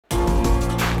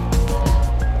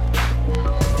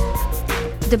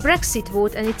The Brexit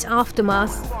vote and its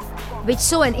aftermath, which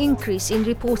saw an increase in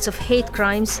reports of hate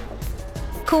crimes,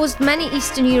 caused many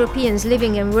Eastern Europeans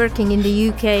living and working in the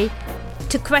UK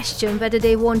to question whether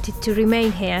they wanted to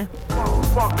remain here.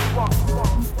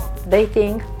 They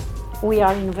think we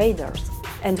are invaders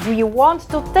and we want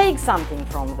to take something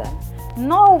from them.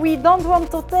 No, we don't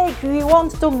want to take, we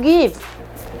want to give.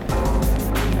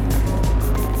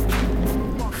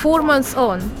 4 months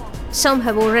on, some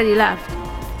have already left,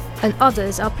 and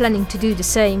others are planning to do the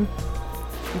same.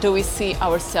 Do we see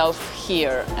ourselves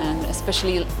here, and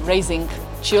especially raising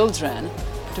children?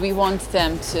 Do we want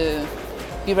them to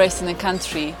be raised in a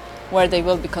country where they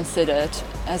will be considered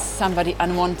as somebody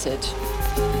unwanted?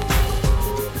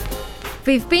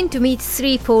 We've been to meet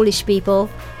 3 Polish people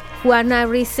who are now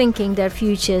rethinking their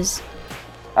futures.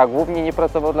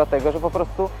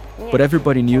 But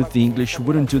everybody knew the English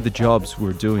wouldn't do the jobs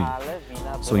we're doing.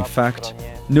 So in fact,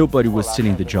 nobody was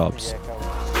stealing the jobs.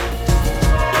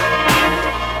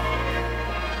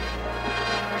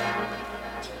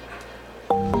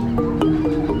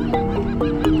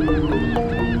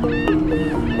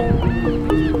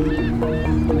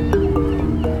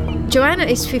 Joanna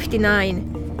is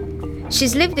 59.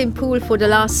 She's lived in Poole for the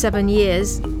last 7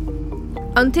 years.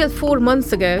 Until 4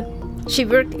 months ago, she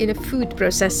worked in a food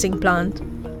processing plant.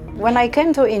 When I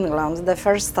came to England the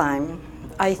first time,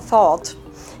 I thought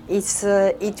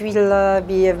it will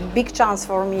be a big chance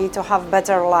for me to have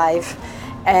better life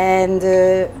and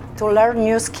to learn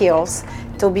new skills,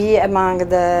 to be among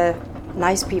the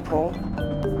nice people.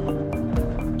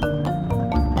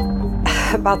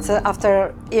 But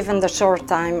after even the short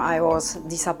time, I was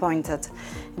disappointed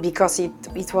because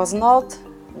it was not.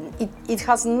 It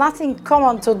has nothing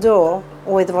common to do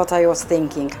with what I was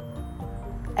thinking.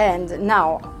 And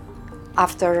now,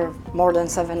 after more than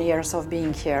 7 years of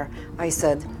being here, I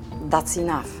said, that's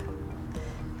enough.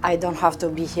 I don't have to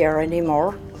be here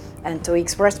anymore and to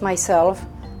express myself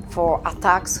for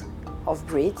attacks of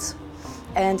Brits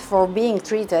and for being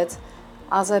treated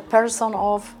as a person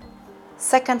of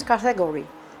second category,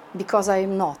 because I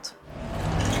am not.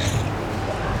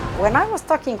 When I was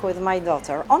talking with my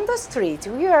daughter on the street,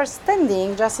 we were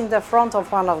standing just in the front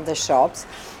of one of the shops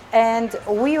and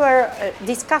we were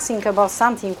discussing about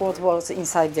something what was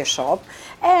inside the shop,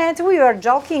 and we were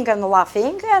joking and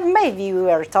laughing, and maybe we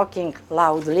were talking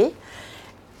loudly,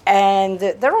 and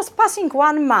there was passing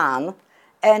one man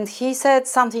and he said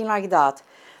something like that,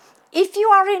 "If you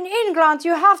are in England,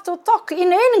 you have to talk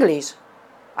in English."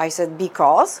 I said,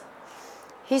 "Because?"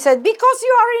 He said, "Because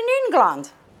you are in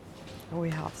England." We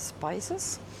have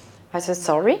spices? I said,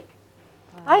 "Sorry,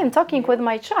 I am talking with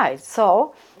my child,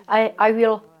 so I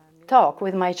will talk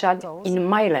with my child in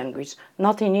my language,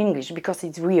 not in English, because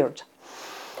it's weird."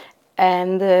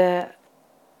 And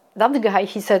that guy,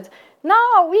 he said, "No,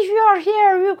 if you are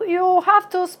here, you have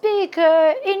to speak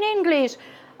in English,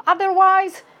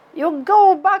 otherwise you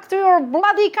go back to your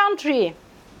bloody country."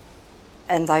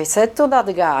 And I said to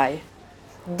that guy,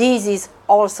 "This is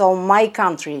also my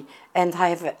country, and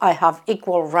I have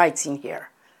equal rights in here,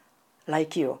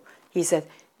 like you." He said,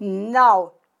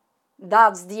 "No,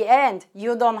 that's the end.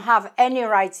 You don't have any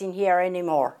rights in here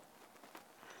anymore."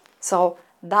 So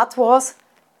that was,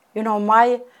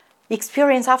 my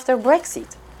experience after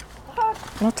Brexit.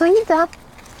 No to idę.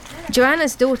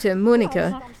 Joanna's daughter,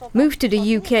 Monica, moved to the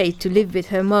UK to live with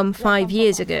her mum 5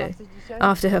 years ago,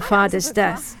 after her father's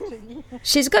death.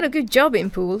 She's got a good job in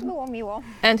Poole,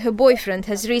 and her boyfriend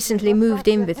has recently moved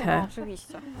in with her.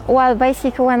 Well,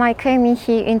 basically when I came in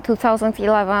here in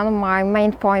 2011, my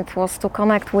main point was to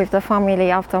connect with the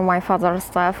family after my father's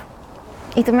death.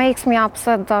 It makes me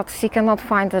upset that she cannot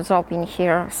find a job in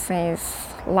here since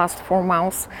last 4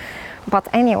 months. But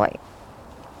anyway,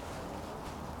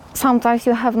 sometimes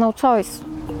you have no choice.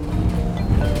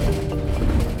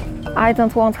 I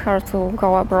don't want her to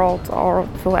go abroad or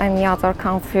to any other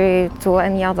country, to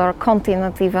any other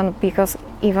continent even, because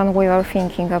even we were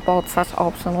thinking about such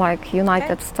option like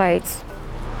United States.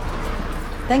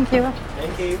 Thank you.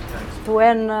 Thank you.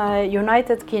 When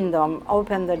United Kingdom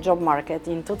opened the job market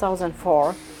in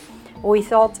 2004, we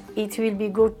thought it will be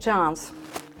a good chance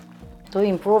to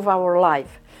improve our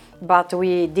life. But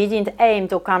we didn't aim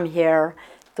to come here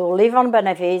to live on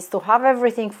benefits, to have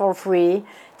everything for free,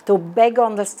 to beg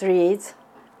on the streets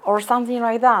or something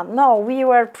like that. No, we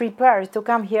were prepared to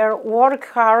come here, work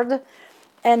hard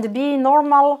and be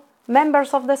normal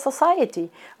members of the society.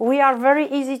 We are very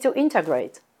easy to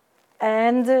integrate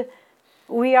and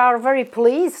we are very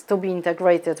pleased to be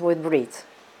integrated with Brits,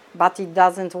 but it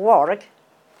doesn't work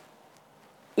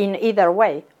in either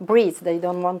way. Brits, they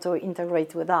don't want to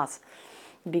integrate with us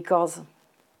because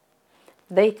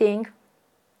they think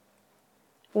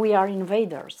we are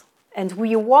invaders and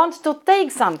we want to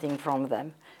take something from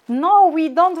them. No, we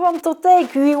don't want to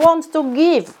take, we want to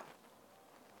give.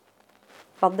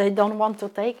 But they don't want to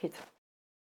take it.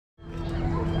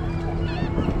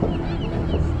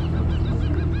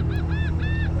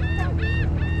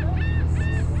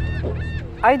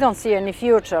 I don't see any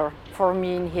future for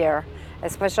me in here,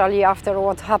 especially after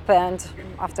what happened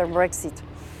after Brexit.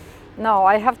 No,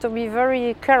 I have to be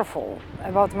very careful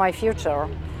about my future,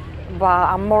 but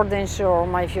I'm more than sure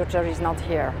my future is not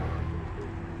here.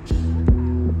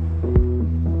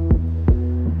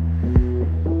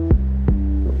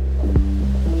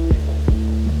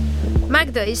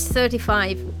 Magda is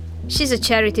 35. She's a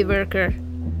charity worker.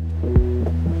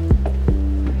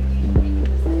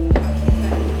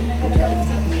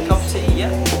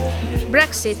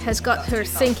 Brexit has got her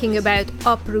thinking about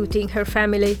uprooting her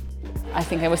family. I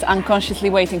think I was unconsciously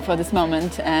waiting for this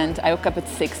moment, and I woke up at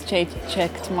 6,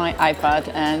 checked my iPad,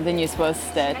 and the news was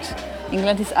that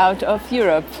England is out of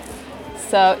Europe.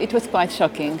 So it was quite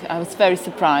shocking. I was very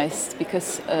surprised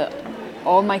because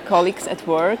all my colleagues at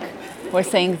work were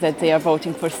saying that they are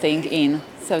voting for staying in.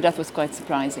 So that was quite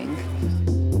surprising.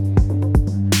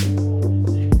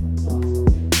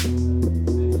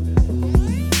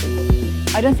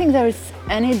 I don't think there is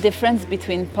any difference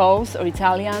between Poles or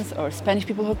Italians or Spanish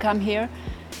people who come here.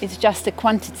 It's just a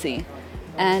quantity.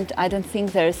 And I don't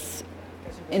think there's,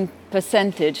 in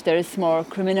percentage, there is more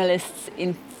criminalists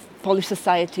in Polish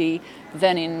society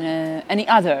than in any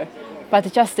other.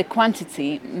 But just the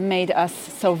quantity made us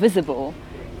so visible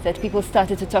that people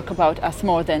started to talk about us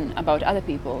more than about other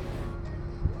people.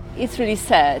 It's really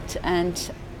sad,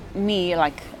 and me,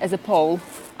 like as a Pole,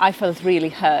 I felt really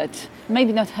hurt.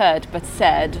 Maybe not hurt, but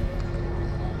sad.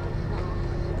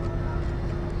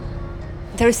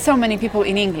 There are so many people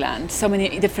in England, so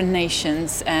many different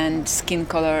nations and skin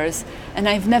colors, and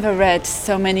I've never read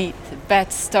so many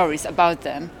bad stories about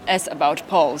them as about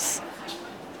Poles.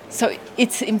 So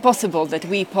it's impossible that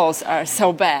we Poles are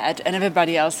so bad and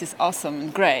everybody else is awesome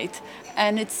and great.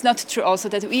 And it's not true also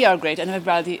that we are great and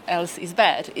everybody else is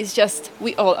bad. It's just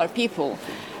we all are people.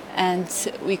 And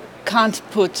we can't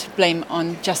put blame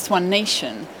on just one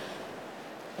nation.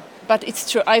 But it's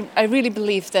true, I really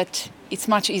believe that it's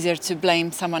much easier to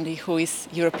blame somebody who is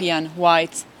European,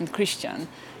 white and Christian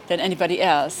than anybody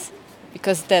else,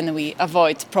 because then we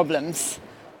avoid problems.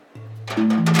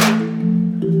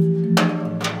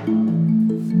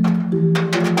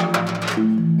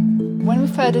 When we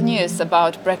heard the news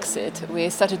about Brexit, we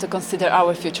started to consider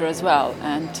our future as well,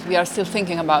 and we are still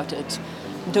thinking about it.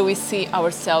 Do we see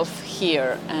ourselves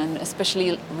here, and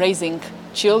especially raising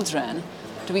children?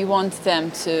 Do we want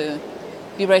them to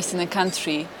be raised in a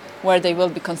country where they will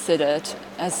be considered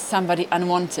as somebody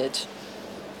unwanted?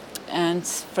 And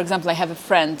for example, I have a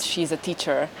friend, she's a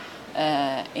teacher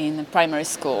in a primary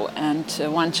school, and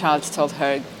one child told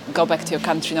her, go back to your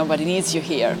country, nobody needs you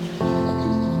here.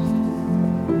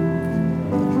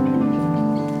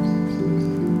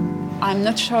 I'm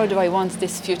not sure do I want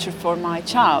this future for my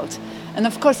child. And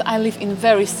of course, I live in a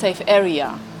very safe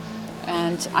area,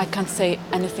 and I can't say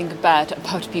anything bad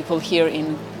about people here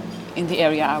in the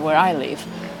area where I live.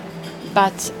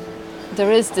 But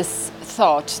there is this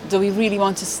thought, do we really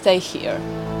want to stay here?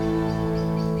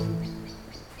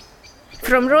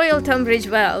 From Royal Tunbridge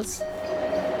Wells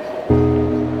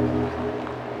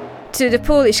to the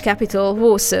Polish capital,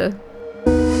 Warsaw.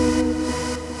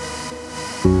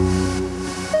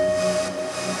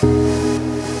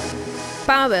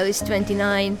 Paweł is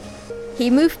 29. He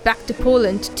moved back to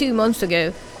Poland 2 months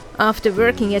ago after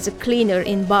working as a cleaner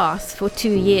in Bath for 2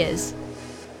 years.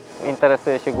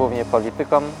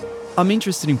 I'm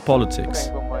interested in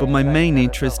politics, but my main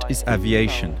interest is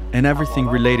aviation and everything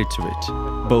related to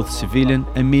it, both civilian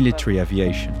and military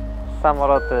aviation.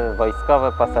 Samoloty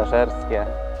wojskowe, pasażerskie.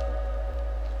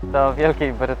 Do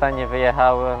Wielkiej Brytanii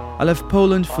wyjechałem. I left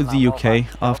Poland for the UK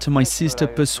after my sister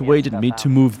persuaded me to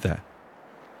move there.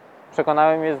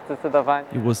 Przekonałem mnie zdecydowanie.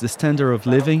 It was the standard of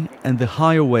living and the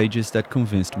higher wages that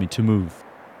convinced me to move.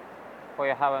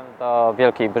 Pojechałem do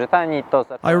Wielkiej Brytanii.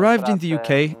 I arrived in the UK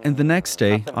and the next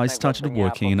day I started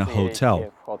working in a hotel.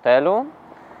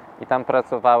 I tam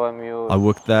pracowałem już. I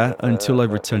worked there until I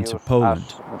returned to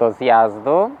Poland. Do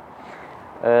zjazdu.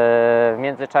 W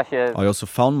międzyczasie I also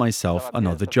found myself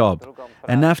another job,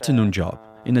 an afternoon job,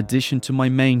 in addition to my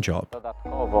main job.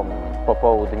 dodatkową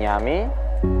popołudniami.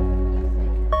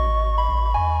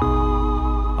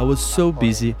 I was so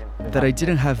busy that I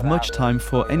didn't have much time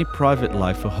for any private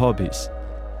life or hobbies.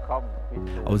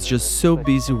 I was just so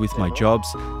busy with my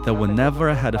jobs that whenever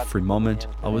I had a free moment,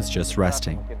 I was just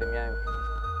resting.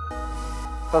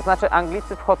 To znaczy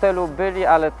Anglicy w hotelu byli,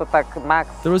 ale to tak max.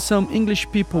 There were some English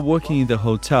people working in the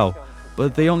hotel,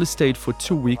 but they only stayed for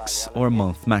 2 weeks or a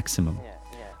month maximum.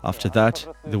 After that,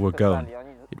 they were gone.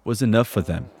 It was enough for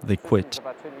them. They quit.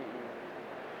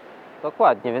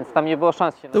 Dokładnie, więc tam nie było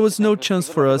szans. There was no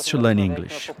chance for us to learn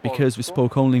English, because we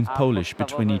spoke only in Polish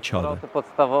between each other.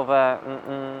 Podstawowe,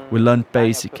 We learned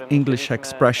basic English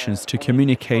expressions to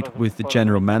communicate with the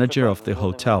general manager of the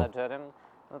hotel.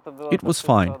 It was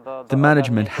fine. The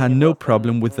management had no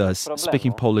problem with us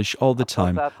speaking Polish all the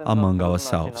time among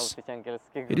ourselves.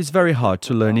 It is very hard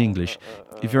to learn English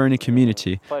if you're in a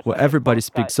community where everybody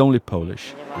speaks only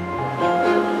Polish.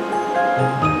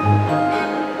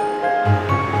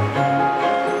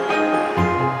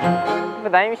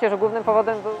 Wydaje mi się, że głównym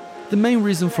powodem był The main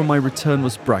reason for my return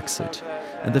was Brexit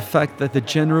and the fact that the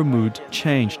general mood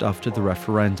changed after the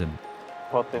referendum.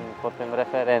 po tym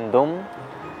referendum,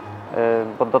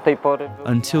 bo do tej pory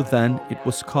Until then, it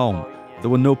was calm. There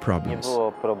were no nie problems.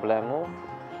 było problemów.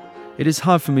 It is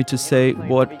hard for me to say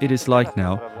what it is like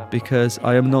now because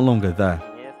I am no longer there.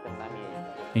 Nie jestem na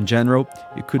miejscu. In general,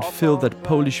 you could feel that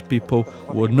Polish people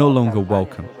were no longer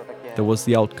welcome. That was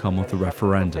the outcome of the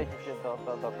referendum.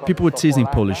 People were teasing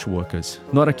Polish workers,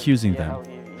 not accusing them,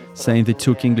 saying they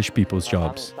took English people's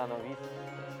jobs.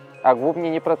 A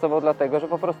głównie nie pracował dlatego, że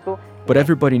po prostu. But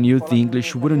everybody knew the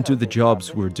English wouldn't do the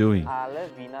jobs we're doing. Ale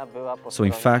wina była po So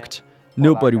in stronie fact,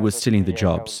 nobody was Polaków, stealing the którzy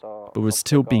nie jobs, chcą but were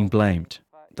still being blamed.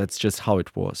 That's just how it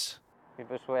was. I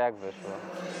wyszło jak wyszło.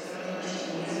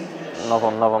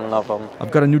 Nową.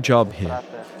 I've got a new job here.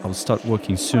 I will start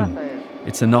working soon.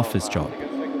 It's an office job.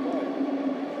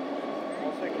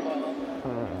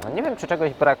 Nie wiem, czy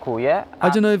czegoś brakuje. I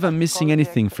don't know if I'm missing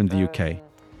anything from the UK, Nie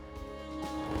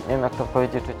wiem, jak to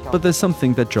powiedzieć, czy ciągle. but there's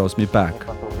something that draws me back.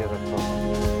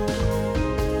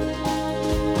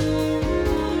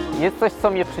 Jest coś, co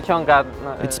mnie przyciąga.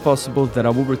 It's possible that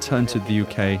I will return to the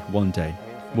UK one day.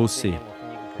 We'll see.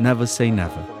 Never say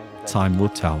never. Time will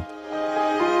tell.